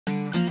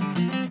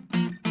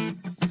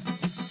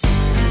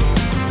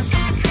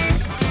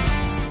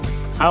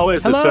How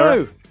is it, Hello.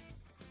 sir?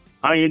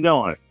 How you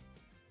doing?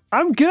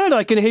 I'm good.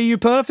 I can hear you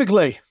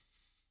perfectly.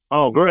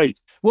 Oh, great.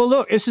 Well,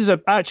 look, this is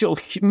an actual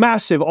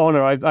massive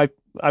honor. I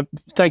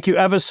thank you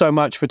ever so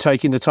much for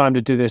taking the time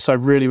to do this. I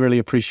really, really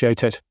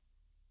appreciate it.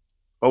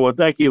 Oh, well,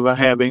 thank you for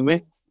having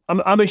me.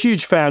 I'm a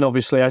huge fan,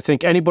 obviously. I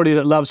think anybody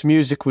that loves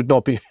music would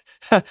not be...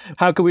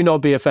 How could we not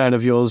be a fan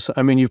of yours?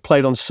 I mean, you've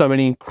played on so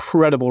many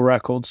incredible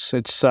records.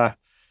 It's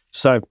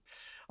so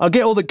I'll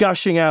get all the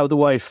gushing out of the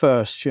way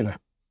first, you know.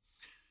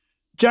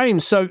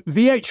 James, so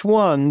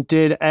VH1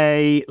 did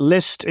a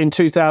list in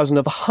 2000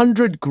 of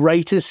 100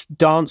 greatest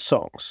dance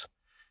songs,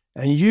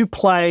 and you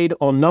played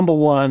on number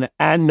 1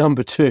 and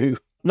number 2.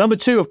 Number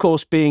 2, of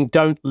course, being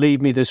Don't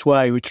Leave Me This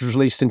Way, which was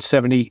released in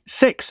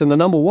 76, and the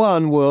number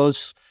 1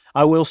 was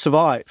I Will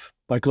Survive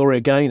by Gloria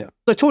Gaynor.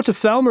 I talked to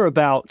Thelma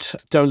about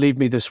Don't Leave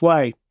Me This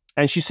Way,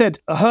 and she said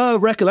her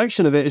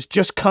recollection of it is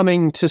just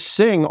coming to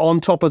sing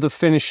on top of the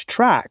finished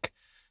track.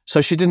 So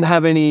she didn't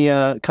have any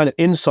kind of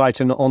insight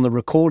on the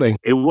recording.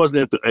 It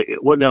wasn't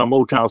in a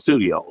Motown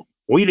studio.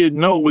 We didn't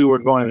know we were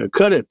going to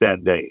cut it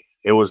that day.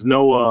 It was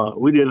no.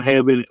 We didn't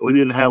have it. We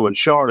didn't have a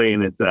chart or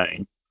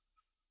anything.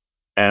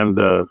 And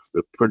the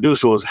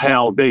producer was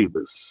Hal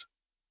Davis,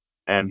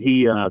 and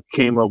he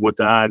came up with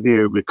the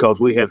idea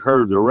because we had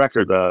heard the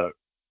record.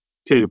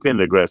 Teddy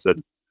Pendergrass had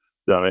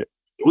done it.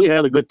 We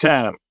had a good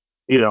time,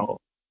 you know.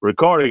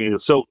 Recording it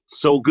was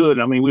so good.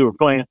 I mean, we were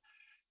playing.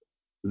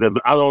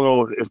 I don't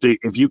know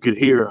if you could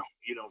hear,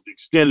 you know, the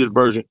extended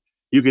version.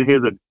 You can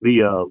hear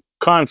the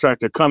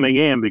contractor coming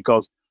in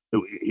because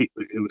he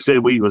said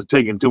we was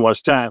taking too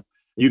much time.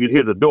 You could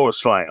hear the door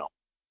slam.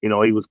 You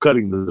know, he was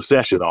cutting the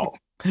session off.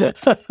 You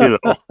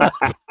know,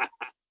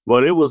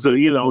 but it was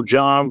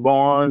John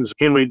Barnes,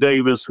 Henry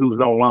Davis, who's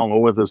no longer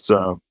with us.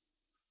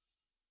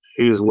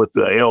 He was with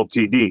the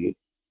LTD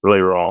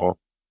later on,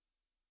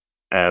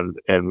 and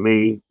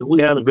me.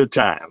 We had a good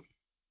time.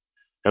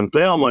 And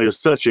Thelma is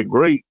such a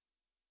great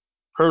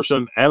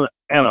person and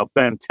a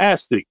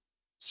fantastic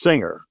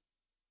singer,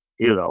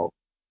 you know.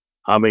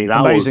 I mean,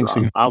 amazing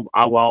singer. I've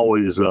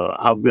always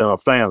I've been a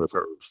fan of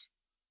hers,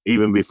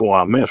 even before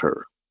I met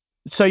her.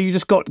 So you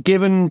just got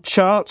given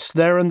charts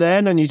there and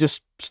then, and you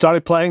just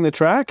started playing the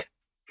track?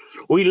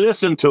 We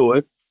listened to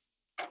it,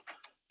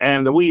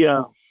 and we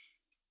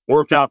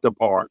worked out the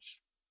parts,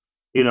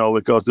 you know,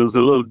 because it was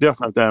a little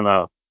different than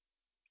the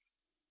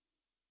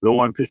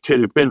one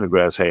Teddy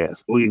Pendergrass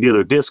has. We did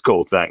a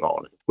disco thing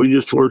on it. We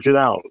just worked it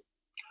out.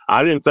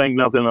 I didn't think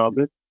nothing of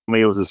it. I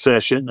mean, it was a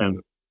session,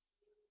 and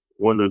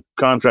when the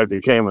contractor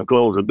came and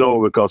closed the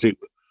door because he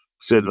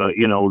said,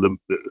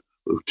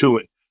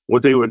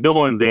 what they were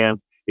doing then,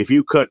 if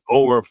you cut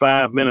over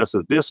 5 minutes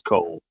of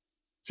disco,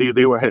 see,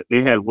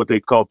 they had what they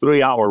call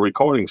 3-hour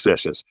recording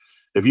sessions.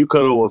 If you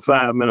cut over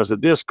 5 minutes of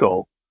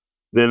disco,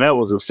 then that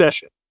was a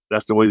session.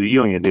 That's the way the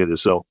union did it.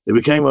 So it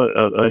became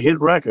a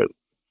hit record,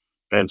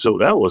 and so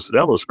that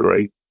was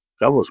great.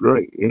 That was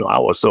great. You know, I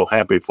was so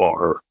happy for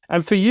her.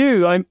 And for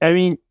you, I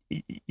mean,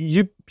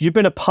 you've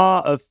been a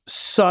part of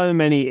so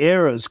many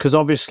eras, because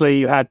obviously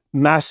you had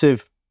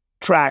massive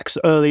tracks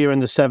earlier in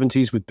the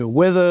 70s with Bill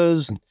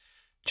Withers and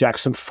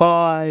Jackson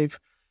 5,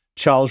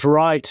 Charles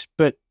Wright.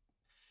 But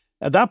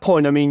at that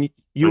point, I mean,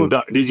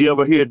 did you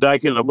ever hear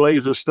Dyke and the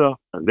Blazer stuff?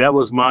 That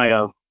was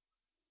my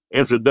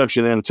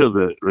introduction into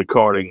the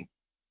recording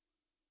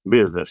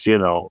business, you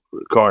know,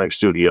 recording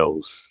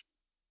studios.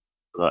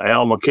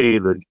 Al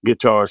McKay, the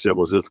guitarist that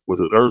was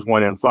with Earth,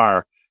 Wind and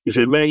Fire, he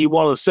said, "Man, you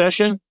want a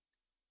session?"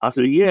 I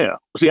said, "Yeah."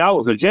 See, I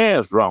was a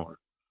jazz drummer,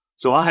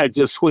 so I had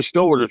just switched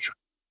over to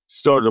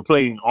started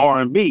playing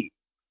R&B,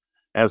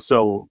 and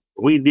so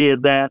we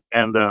did that,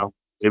 and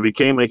it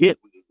became a hit.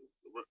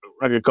 A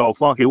record called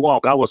Funky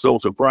Walk. I was so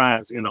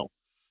surprised, you know,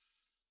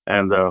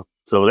 and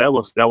so that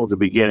was the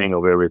beginning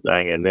of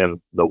everything. And then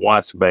the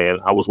Watts Band,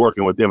 I was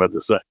working with them at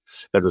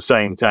the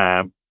same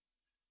time.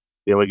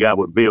 Then we got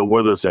with Bill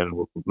Withers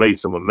and made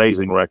some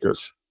amazing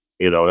records.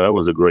 You know, that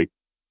was a great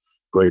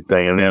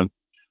thing. And then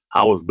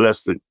I was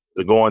blessed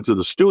to go into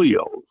the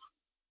studios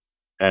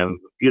and,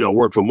 you know,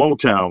 work for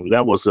Motown.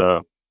 That was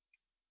a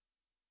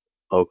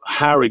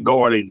high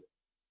regarded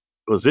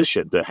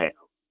position to have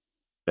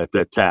at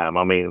that time.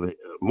 I mean,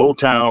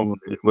 Motown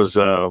was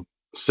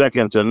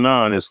second to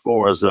none as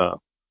far as the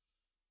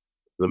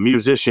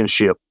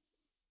musicianship,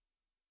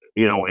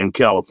 you know, in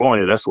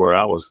California. That's where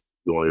I was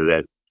going to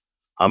that.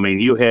 I mean,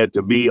 you had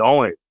to be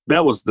on it.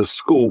 That was the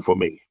school for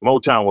me.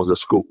 Motown was a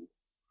school.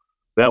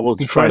 That was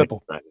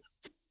incredible.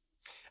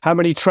 How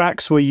many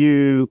tracks were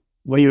you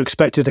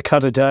expected to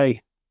cut a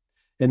day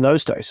in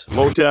those days?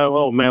 Motown,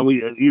 oh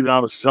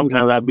man,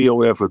 sometimes I'd be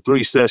over there for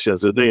 3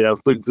 sessions a day. That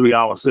was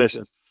 3-hour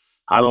sessions.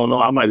 I don't know.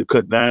 I might have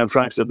cut 9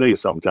 tracks a day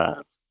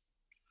sometimes.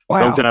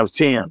 Wow. Sometimes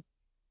 10.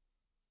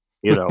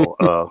 You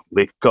know,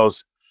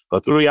 because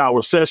a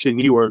 3-hour session,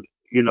 you were,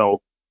 you know,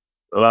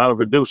 a lot of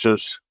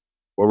producers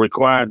were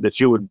required that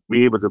you would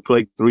be able to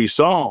play 3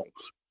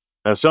 songs.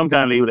 And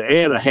sometimes they would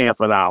add a half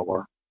an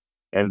hour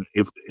and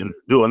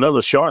do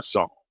another short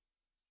song.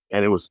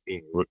 And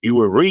you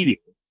were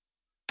reading,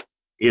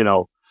 you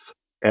know,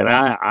 and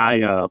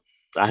I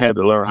I had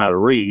to learn how to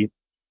read,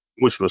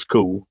 which was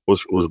cool,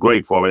 was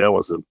great for me. That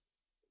was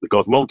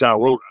because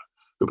Motown wrote,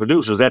 the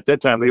producers at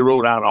that time, they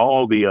wrote out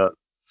all the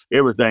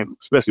everything,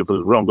 especially for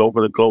the drums,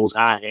 open and close,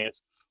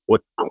 hi-hats,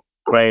 what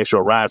crash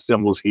or ride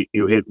cymbals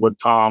you hit, what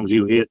toms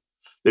you hit.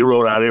 They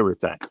wrote out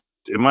everything.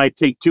 It might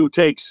take 2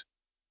 takes,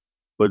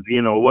 but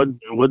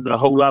wasn't a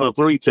whole lot of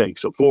 3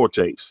 takes or 4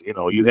 takes.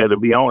 You had to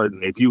be on it,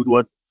 and if you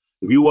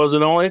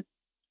wasn't on it,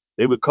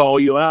 they would call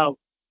you out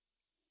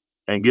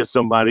and get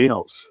somebody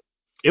else.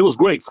 It was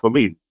great for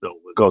me though,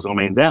 because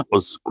that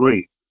was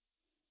great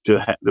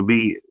to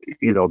be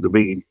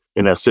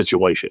in that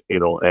situation,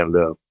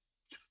 and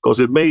because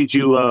it made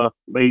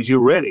you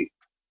ready.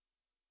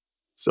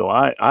 So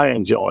I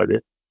enjoyed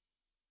it,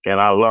 and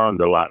I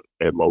learned a lot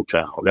at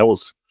Motown. That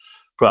was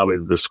probably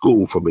the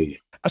school for me.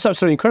 That's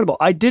absolutely incredible.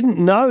 I didn't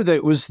know that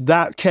it was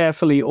that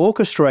carefully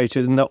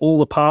orchestrated and that all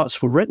the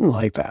parts were written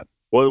like that.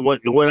 Well,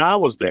 when I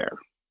was there,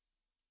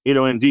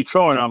 in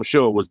Detroit, I'm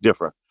sure it was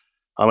different.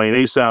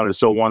 They sounded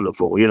so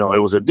wonderful. It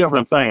was a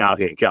different thing out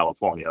here in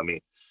California.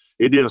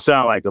 It didn't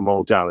sound like the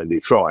Motown in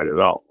Detroit at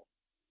all.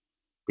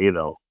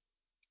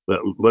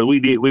 But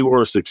we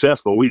were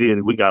successful.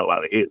 We got a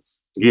lot of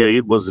hits. Yeah,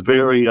 it was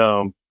very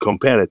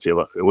competitive.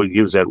 We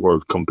use that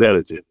word,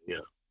 competitive. Yeah.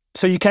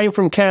 So you came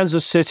from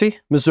Kansas City,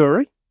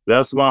 Missouri?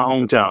 That's my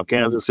hometown,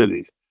 Kansas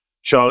City.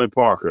 Charlie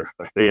Parker,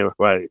 yeah,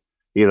 right?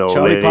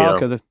 Charlie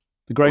Parker, the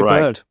great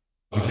bird.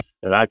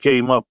 And I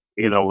came up,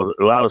 with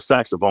a lot of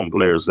saxophone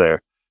players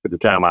there at the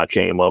time I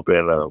came up,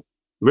 in a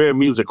very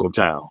musical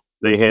town.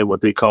 They had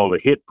what they called a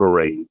hit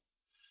parade,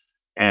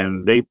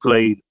 and they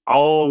played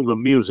all the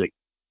music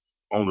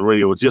on the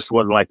radio. It just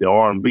wasn't like the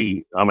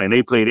R&B.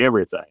 They played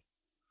everything.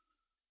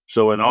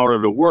 So in order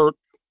to work,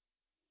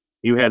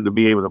 you had to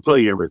be able to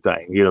play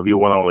everything, if you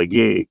went on a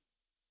gig.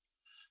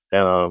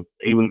 And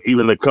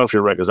even the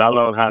country records, I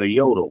learned how to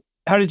yodel.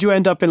 How did you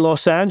end up in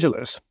Los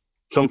Angeles?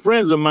 Some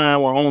friends of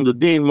mine were on the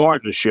Dean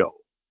Martin show,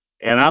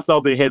 and I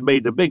thought they had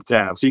made the big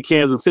time. See,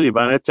 Kansas City,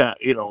 by that time,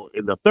 in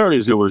the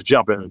 30s, it was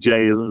jumping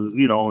jazz.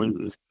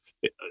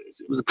 It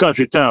was a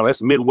country town.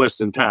 That's a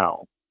Midwestern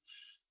town.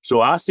 So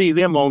I see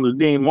them on the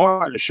Dean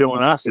Martin show,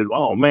 and I said,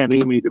 oh, man,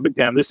 they made the big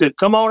time. They said,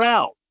 come on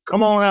out.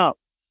 Come on out.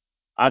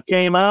 I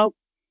came out.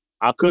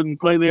 I couldn't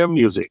play their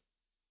music,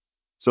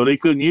 so they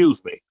couldn't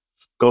use me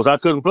because I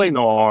couldn't play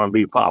no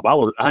R&B pop.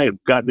 I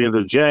had gotten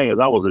into jazz.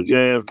 I was a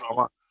jazz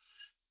drummer,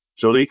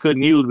 so they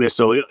couldn't use me.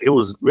 So it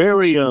was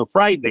very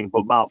frightening for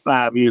about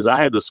 5 years. I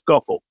had to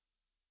scuffle.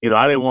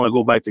 I didn't want to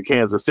go back to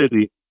Kansas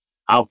City.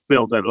 I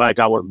felt that like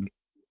I would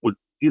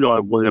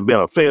have been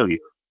a failure.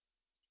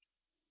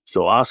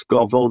 So I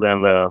scuffled,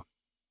 and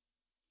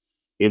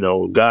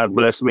God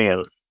bless me,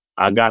 and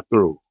I got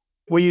through.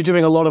 Were you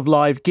doing a lot of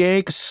live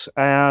gigs?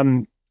 How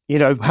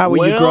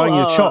were you growing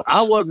your chops?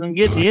 I wasn't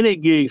getting any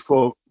gigs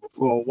for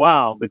a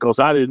while because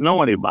I didn't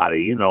know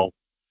anybody.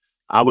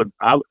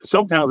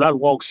 Sometimes I'd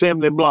walk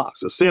 70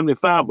 blocks or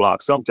 75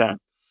 blocks sometimes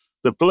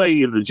to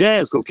play in the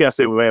jazz club. I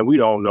said, man, we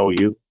don't know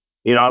you.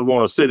 I'd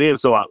want to sit in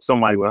so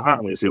somebody would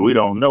hire me and say, we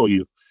don't know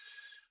you.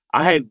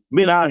 I had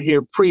been out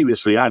here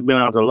previously. I'd been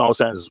out to Los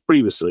Angeles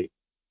previously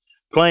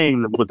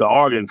playing with the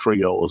organ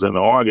trios and the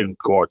organ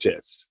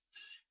quartets.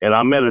 And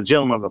I met a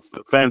gentleman, a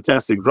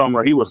fantastic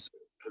drummer. He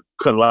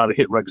cut a lot of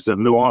hit records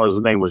in New Orleans.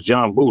 His name was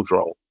John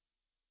Boudreaux.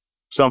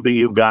 Something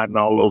You've Got, and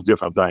all those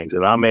different things.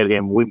 And I met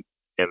him,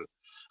 and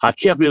I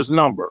kept his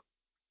number.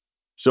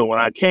 So when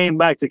I came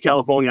back to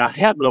California, I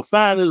happened to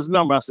find his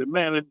number. I said,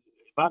 man, if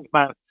I can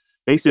find it.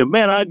 They said,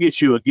 man, I'll get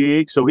you a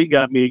gig. So he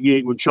got me a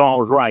gig with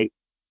Charles Wright,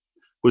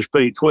 which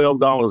paid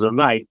 $12 a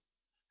night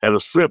at a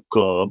strip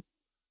club.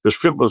 The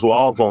strippers were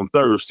off on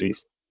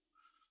Thursdays.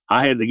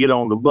 I had to get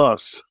on the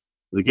bus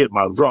to get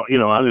my drum.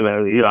 I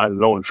didn't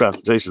know in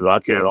transportation, so I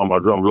carried all my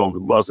drums on the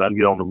bus. I'd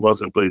get on the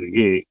bus and play the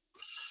gig.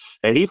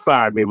 And he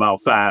fired me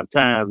about 5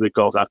 times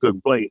because I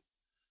couldn't play.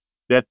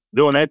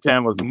 During that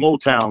time was the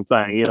Motown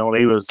thing.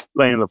 They was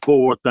playing the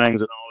 4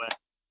 things and all that.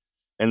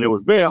 And it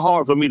was very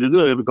hard for me to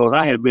do it because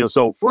I had been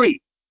so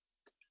free.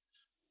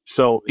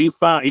 So he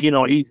fired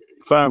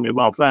me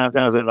about 5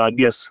 times, and I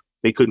guess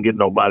they couldn't get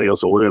nobody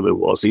else or whatever it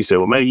was. He said,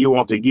 well, man, you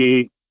want the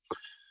gig?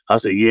 I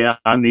said, yeah,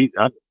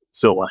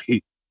 So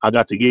I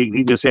got the gig.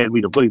 He just had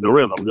me to play the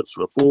rhythm. Just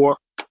for 4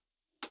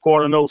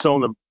 quarter notes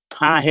on the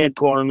hi-hat,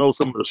 quarter notes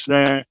on the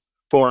snare,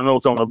 quarter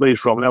notes on the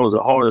bass drum. That was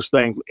the hardest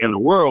thing in the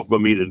world for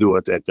me to do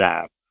at that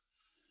time.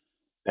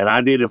 And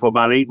I did it for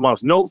about 8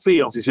 months. No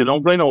fills. He said,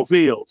 don't play no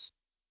fills.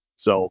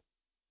 So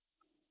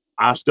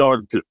I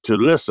started to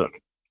listen.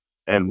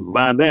 And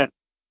by that,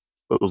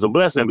 it was a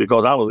blessing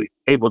because I was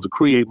able to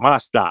create my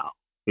style.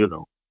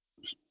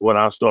 When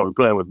I started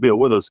playing with Bill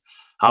Withers,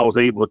 I was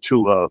able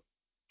to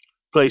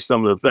play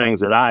some of the things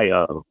that I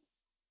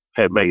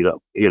had made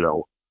up,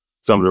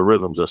 some of the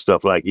rhythms and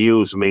stuff like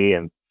Use Me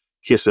and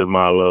Kissing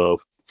My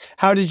Love.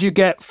 How did you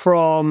get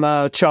from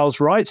Charles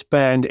Wright's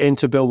band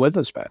into Bill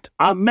Withers' band?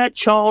 I met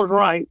Charles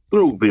Wright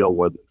through Bill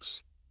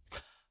Withers.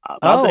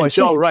 I think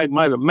Charles Wright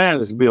might have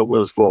managed Bill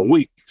Withers for a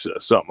week or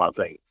something, I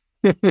think.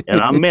 And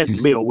I met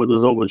Bill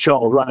Withers over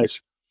Charles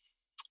Wright's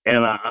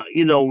And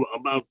you know,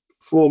 about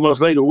 4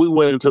 months later, we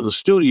went into the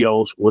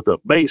studios with the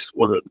bass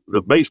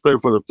player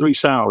for the Three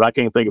Sounds. I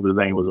can't think of his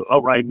name. It was an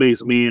upright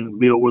bass, me and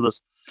Bill with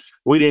us.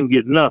 We didn't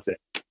get nothing.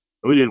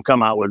 We didn't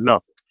come out with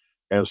nothing.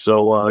 And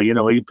so, you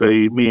know, he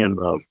paid me, and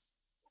wow,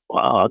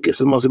 I guess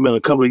it must have been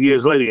a couple of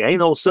years later. Ain't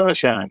No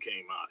Sunshine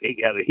came out.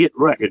 He got a hit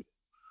record,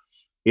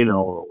 you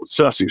know,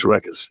 Sussex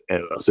Records.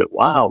 And I said,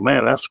 wow,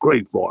 man, that's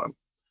great for him.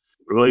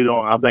 Really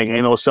don't. I think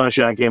Ain't No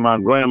Sunshine came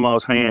out.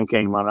 Grandma's Hand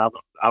came out.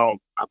 I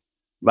don't.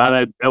 By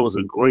that was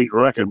a great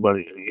record, but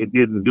it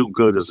didn't do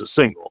good as a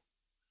single.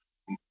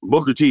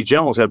 Booker T.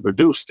 Jones had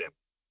produced him,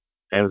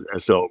 and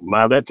so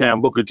by that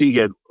time Booker T.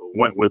 had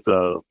went with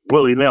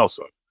Willie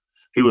Nelson.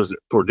 He was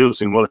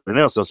producing Willie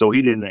Nelson, so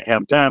he didn't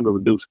have time to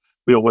produce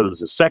Bill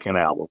Withers' second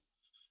album.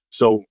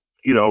 So,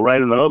 you know,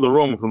 right in the other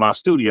room from my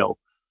studio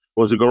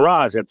was a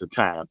garage at the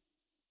time.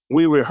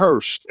 We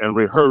rehearsed, and,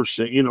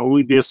 you know,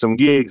 we did some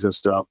gigs and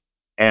stuff.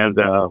 And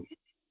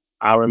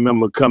I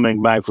remember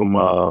coming back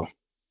from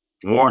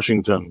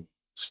Washington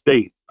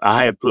State.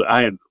 I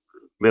had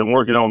been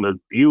working on the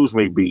Use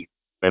Me beat,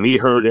 and he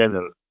heard it,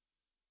 and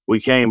we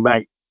came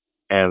back,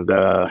 and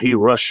we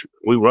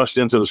rushed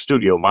into the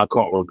studio. My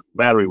car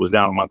battery was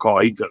down in my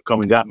car. He come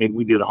and got me.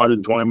 We did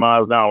 120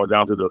 miles an hour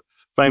down to the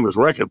famous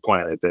record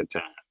plant at that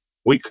time.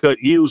 We cut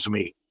Use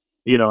Me.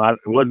 You know,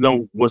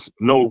 was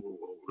no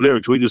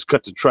lyrics. We just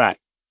cut the track.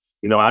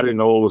 You know, I didn't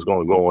know what was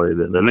going to go on.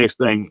 And the next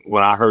thing,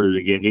 when I heard it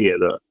again, he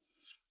had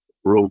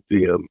wrote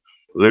the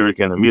lyric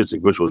and the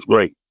music, which was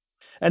great.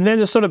 And then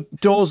the sort of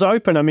doors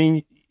open. I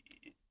mean,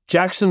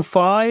 Jackson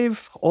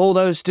 5, all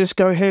those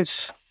disco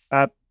hits,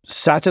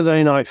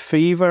 Saturday Night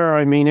Fever.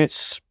 I mean,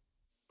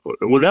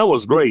 well, that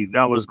was great.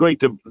 That was great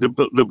to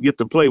get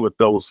to play with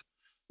those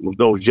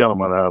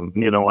gentlemen.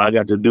 You know, I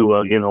got to do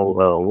what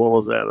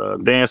was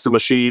that? Dance the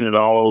Machine and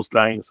all those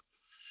things.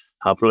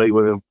 I played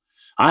with him.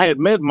 I had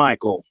met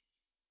Michael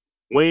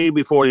way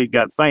before he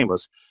got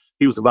famous.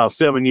 He was about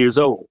 7 years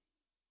old,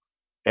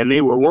 and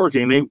they were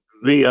working.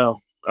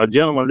 A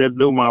gentleman that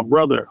knew my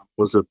brother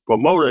was a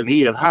promoter, and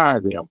he had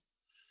hired him.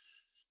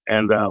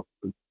 And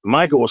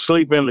Michael was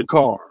sleeping in the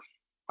car.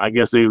 I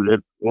guess they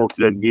had worked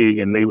that gig,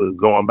 and they were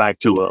going back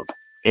to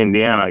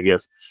Indiana, I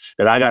guess.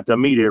 And I got to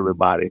meet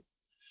everybody.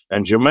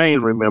 And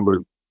Jermaine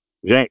remembered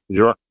that.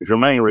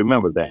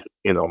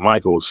 You know,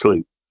 Michael was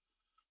asleep.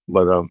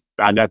 But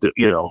I got to,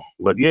 you know.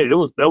 But yeah,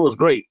 that was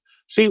great.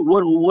 See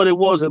what it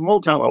was at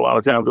Motown a lot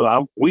of times.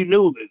 We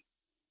knew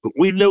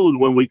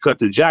when we cut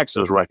the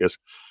Jackson's records,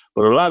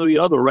 but a lot of the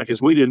other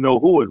records we didn't know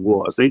who it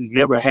was. They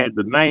never had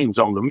the names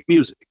on the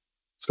music,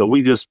 so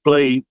we just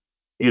played,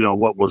 you know,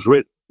 what was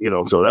written. You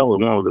know, so that was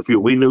one of the few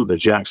we knew the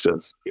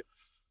Jacksons.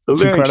 So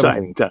very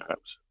exciting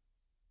times.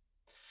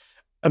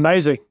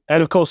 Amazing,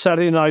 and of course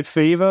Saturday Night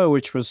Fever,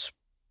 which was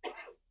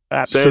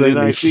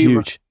absolutely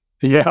huge.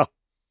 Yeah,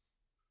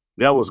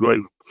 that was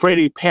great.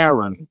 Freddie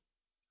Perrin,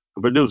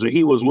 the producer,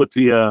 he was with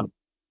he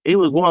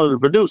was one of the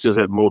producers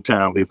at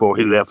Motown before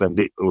he left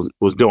and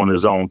was doing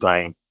his own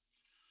thing.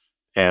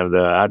 And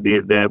I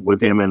did that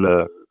with him in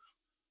the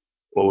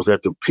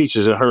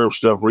Peaches and Herb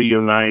stuff,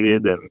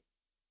 Reunited, and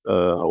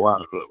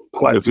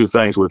quite a few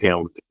things with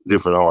him,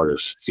 different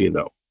artists, you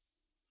know.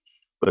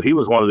 But he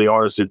was one of the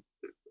artists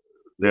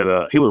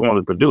that he was one of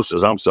the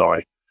producers, I'm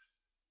sorry,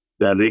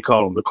 that they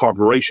call him the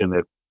corporation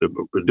that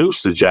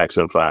produced the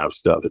Jackson 5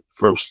 stuff the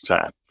first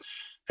time.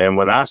 And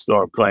when I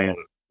started playing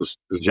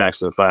the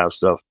Jackson 5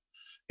 stuff,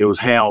 it was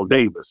Hal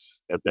Davis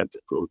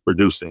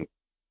producing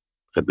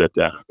at that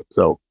time.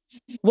 So,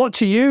 what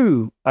to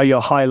you are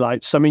your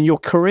highlights? I mean, your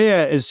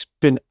career has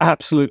been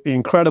absolutely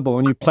incredible,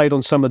 and you played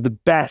on some of the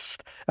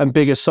best and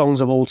biggest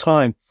songs of all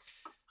time.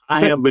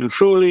 I have been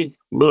truly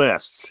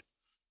blessed.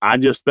 I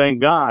just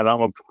thank God.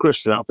 I'm a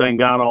Christian. I thank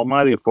God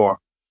Almighty for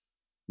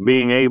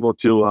being able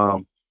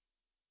to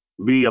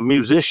be a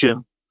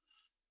musician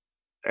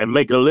and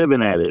make a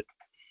living at it.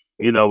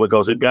 You know,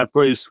 because it got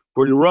pretty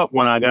rough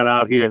when I got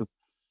out here,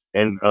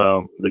 and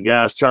the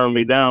guys turned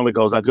me down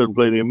because I couldn't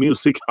play their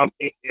music. I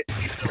mean,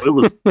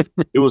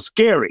 it was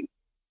scary,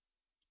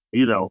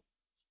 you know.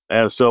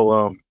 And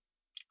so,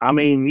 I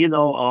mean, you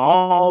know,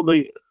 all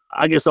the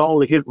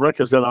hit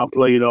records that I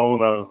played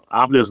on,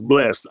 I'm just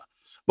blessed.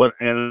 But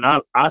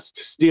I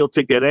still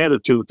take that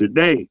attitude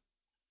today.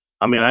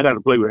 I mean, I got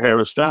to play with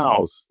Harry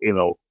Styles, you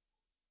know,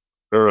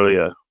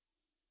 earlier.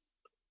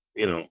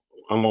 You know,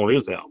 I'm on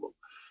his album.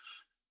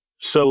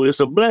 So it's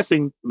a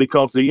blessing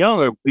because the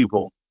younger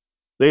people,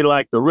 they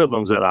like the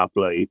rhythms that I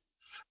played.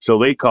 So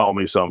they call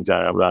me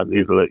sometimes,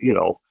 you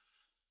know.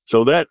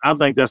 So I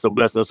think that's a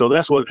blessing. So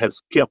that's what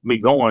has kept me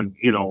going,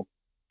 you know.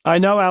 I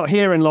know out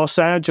here in Los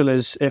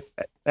Angeles, if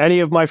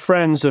any of my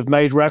friends have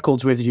made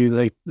records with you,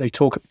 they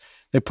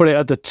put it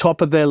at the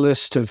top of their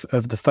list of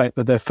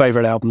their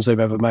favorite albums they've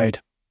ever made.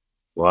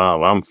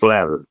 Wow, I'm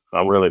flattered.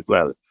 I'm really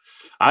flattered.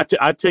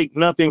 I take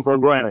nothing for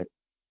granted.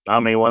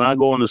 I mean, when I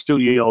go in the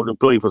studio to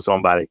play for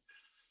somebody,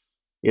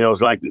 you know,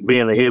 it's like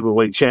being the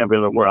heavyweight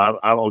champion of the world.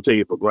 I don't take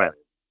it for granted.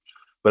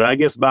 But I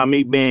guess by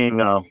me being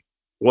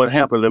what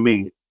happened to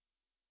me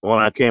when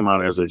I came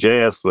out as a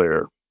jazz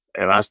player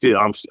and I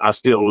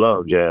still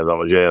love jazz.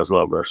 I'm a jazz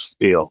lover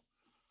still,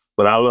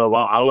 but I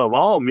love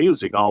all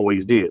music.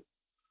 Always did.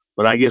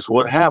 But I guess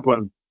what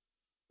happened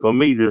for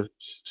me to,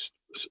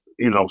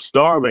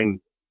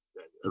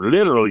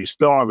 literally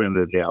starving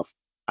to death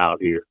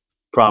out here,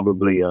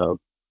 probably,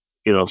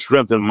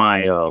 strengthened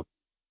my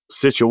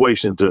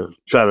situation to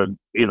try to,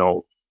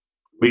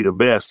 be the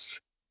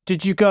best.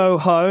 Did you go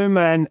home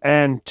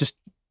and just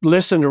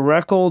listen to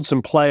records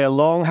and play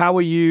along? How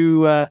were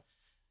you,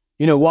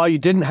 while you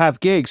didn't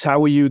have gigs, how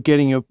were you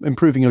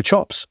improving your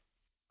chops?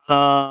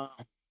 I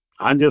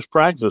just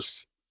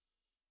practiced.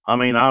 I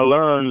mean, I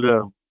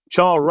learned,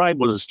 Charles Wright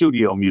was a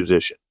studio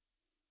musician.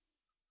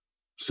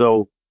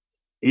 So,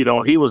 he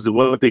was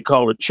what they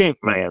call a chink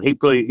man. He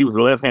was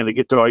a left-handed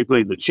guitar. He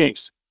played the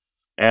chinks.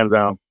 And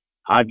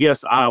I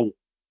guess when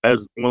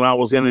I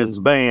was in his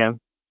band,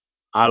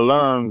 I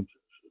learned,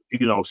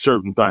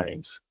 certain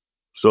things.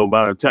 So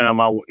by the time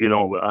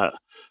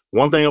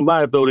one thing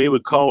about it though, they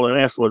would call and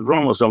ask for a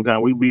drummer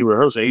sometime. We'd be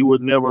rehearsing. He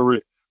would never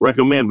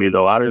recommend me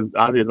though. I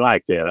didn't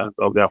like that. I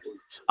thought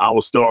I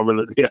was starving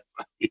to death.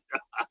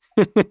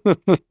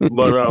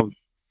 But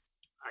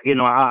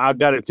I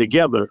got it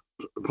together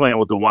playing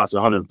with the Watts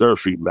 103rd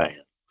Street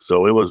Band.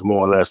 So it was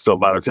more or less. So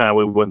by the time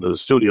we went to the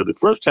studio, the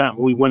first time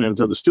we went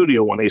into the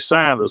studio when they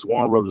signed us,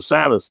 Warner Brothers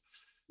signed us,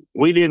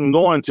 we didn't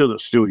go into the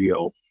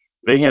studio.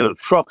 They had a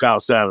truck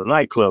outside the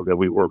nightclub that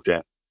we worked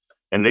at,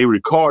 and they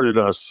recorded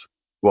us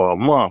for a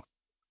month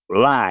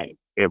live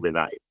every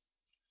night.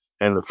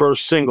 And the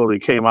first single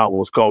that came out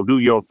was called "Do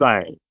Your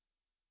Thing,"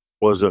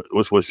 which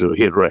was a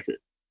hit record,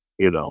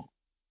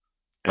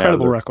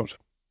 Incredible record.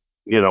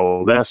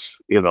 That's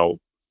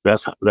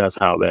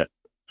how that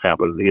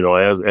happened.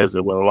 As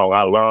it went along,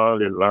 I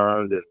learned and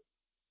learned. And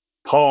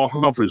Paul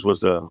Humphreys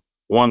was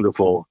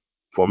wonderful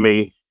for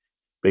me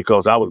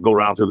because I would go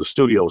around to the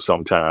studio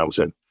sometimes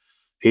and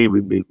he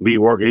would be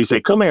working. He'd say,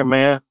 "Come here,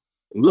 man,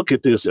 look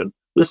at this, and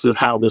this is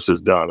how this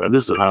is done, and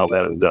this is how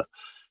that is done."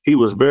 He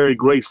was very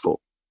graceful,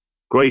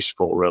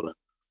 rather,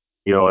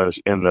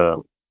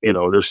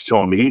 just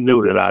showing me. He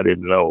knew that I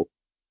didn't know,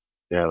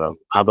 and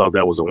I thought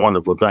that was a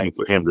wonderful thing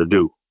for him to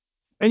do.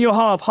 In your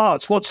heart of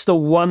hearts, what's the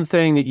one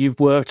thing that you've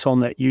worked on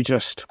that you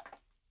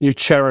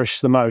cherish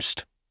the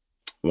most?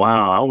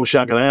 Wow, I wish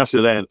I could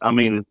answer that. I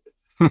mean,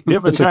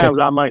 different times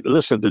I might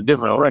listen to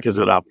different records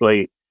that I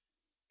played,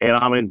 and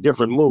I'm in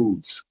different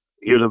moods.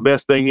 The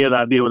best thing yet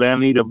I did with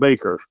Anita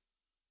Baker.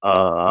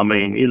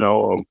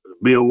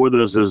 Bill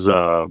Withers is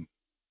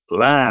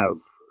live.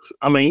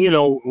 I mean,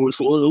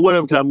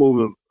 whatever type of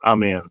movement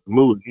I'm in,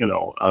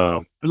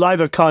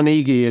 Live at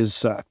Carnegie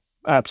is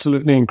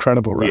absolutely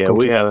incredible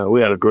record. Yeah,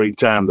 we had a great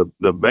time.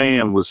 The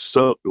band was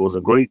a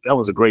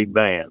great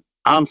band.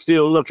 I'm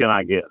still looking,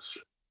 I guess.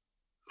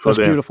 That's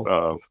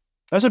beautiful.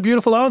 That's a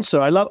beautiful answer.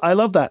 I love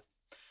that.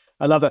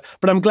 I love that.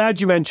 But I'm glad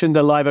you mentioned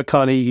the Live at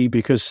Carnegie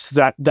because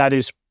that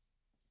is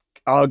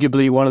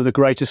arguably one of the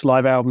greatest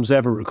live albums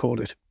ever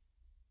recorded.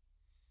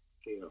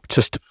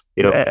 It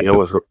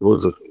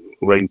was a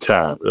great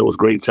time. It was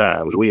great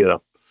times.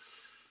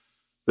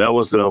 That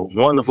was a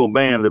wonderful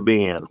band to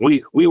be in.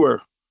 We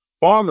were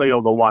formerly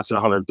of the Watts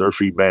 103rd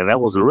Street Band.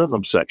 That was the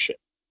rhythm section,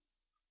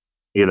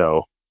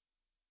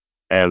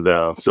 and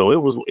so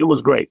it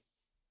was great.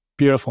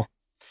 Beautiful.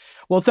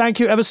 Well, thank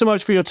you ever so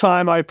much for your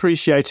time. I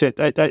appreciate it.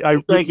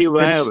 Thank you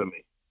for having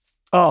me.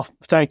 Oh,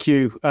 thank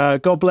you.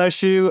 God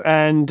bless you,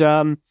 and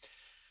have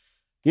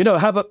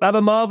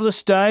a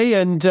marvelous day.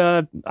 And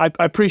I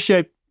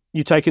appreciate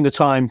you taking the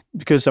time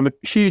because I'm a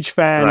huge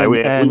fan. Right,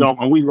 we're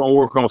gonna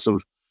work on some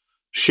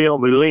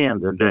Shelby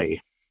Lynn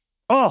today.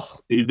 Oh,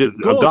 she did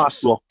a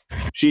gospel.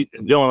 She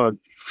doing a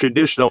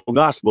traditional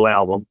gospel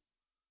album,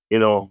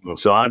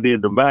 So I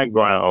did the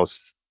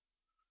backgrounds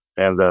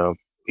and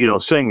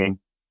singing.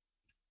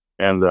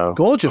 And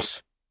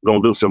gorgeous.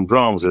 Gonna do some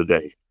drums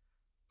today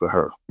for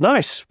her.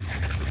 Nice.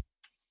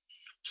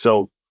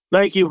 So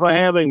thank you for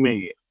having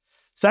me.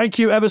 Thank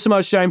you ever so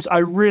much, James. I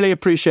really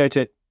appreciate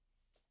it.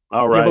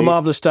 All right. Have a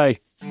marvelous day.